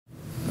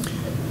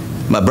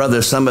My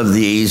brother, some of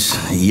these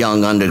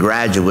young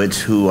undergraduates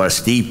who are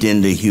steeped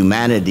in the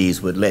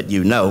humanities would let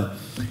you know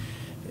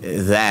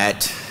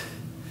that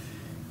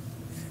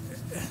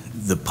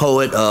the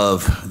poet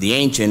of the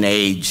ancient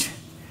age,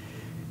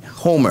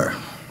 Homer,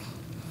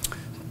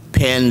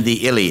 penned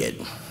the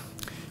Iliad,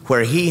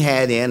 where he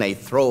had in a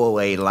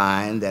throwaway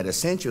line that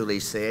essentially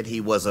said he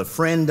was a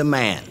friend of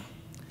man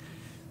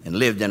and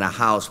lived in a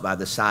house by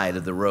the side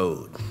of the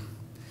road.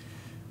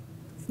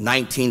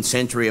 19th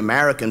century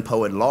American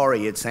poet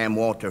laureate Sam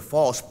Walter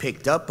Foss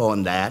picked up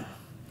on that,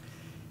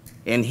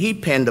 and he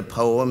penned a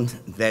poem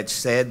that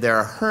said there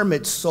are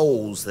hermit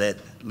souls that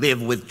live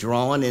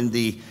withdrawn in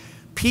the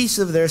peace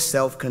of their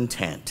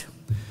self-content.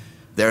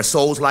 There are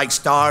souls like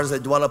stars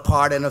that dwell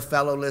apart in a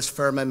fellowless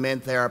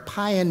firmament. There are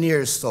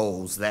pioneer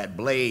souls that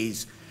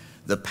blaze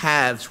the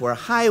paths where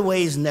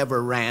highways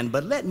never ran.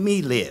 But let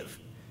me live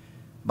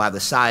by the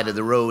side of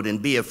the road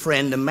and be a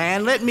friend of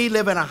man. Let me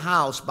live in a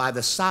house by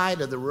the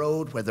side of the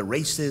road where the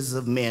races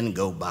of men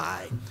go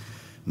by.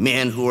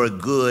 Men who are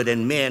good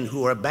and men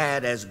who are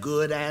bad, as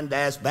good and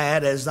as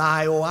bad as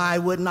I. Oh, I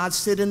would not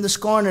sit in the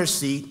scorner's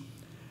seat,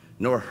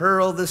 nor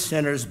hurl the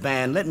sinner's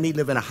ban. Let me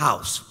live in a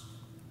house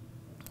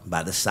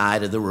by the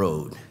side of the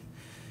road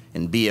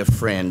and be a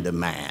friend of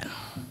man.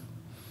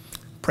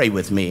 Pray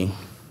with me.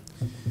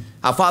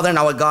 Our Father and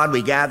our God,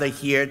 we gather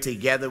here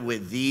together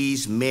with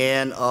these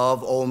men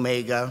of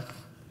Omega,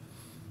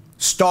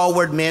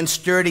 stalwart men,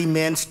 sturdy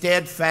men,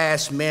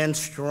 steadfast men,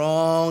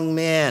 strong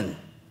men,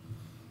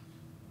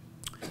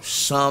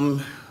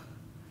 some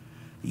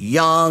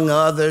young,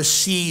 others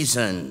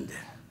seasoned,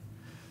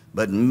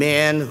 but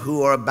men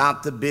who are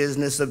about the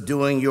business of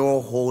doing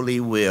your holy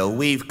will.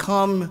 We've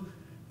come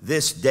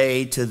this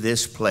day to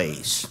this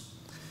place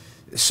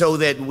so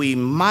that we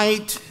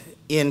might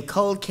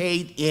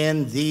inculcate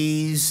in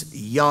these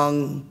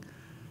young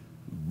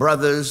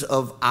brothers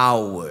of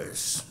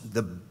ours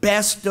the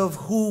best of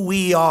who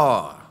we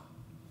are,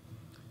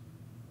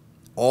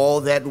 all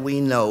that we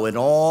know and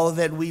all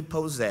that we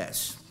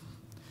possess,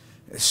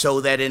 so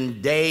that in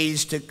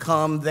days to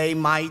come they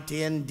might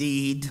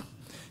indeed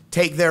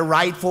take their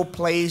rightful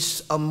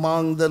place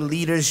among the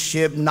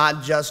leadership,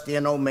 not just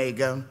in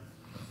Omega,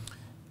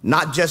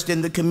 not just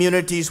in the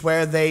communities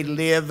where they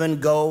live and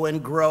go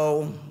and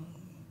grow,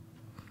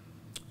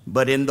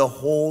 but in the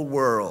whole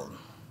world.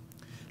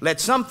 Let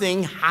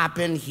something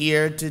happen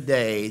here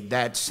today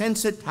that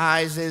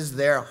sensitizes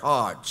their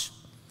hearts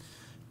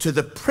to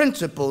the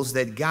principles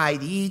that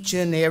guide each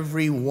and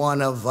every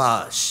one of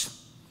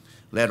us.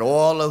 Let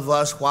all of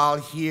us, while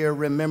here,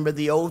 remember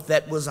the oath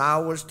that was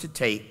ours to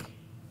take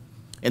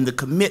and the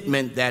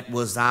commitment that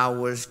was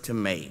ours to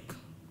make.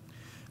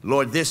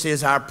 Lord, this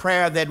is our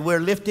prayer that we're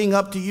lifting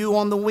up to you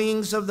on the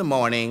wings of the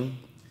morning.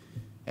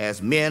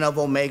 As men of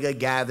Omega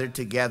gathered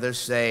together,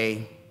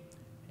 say,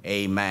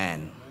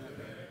 Amen.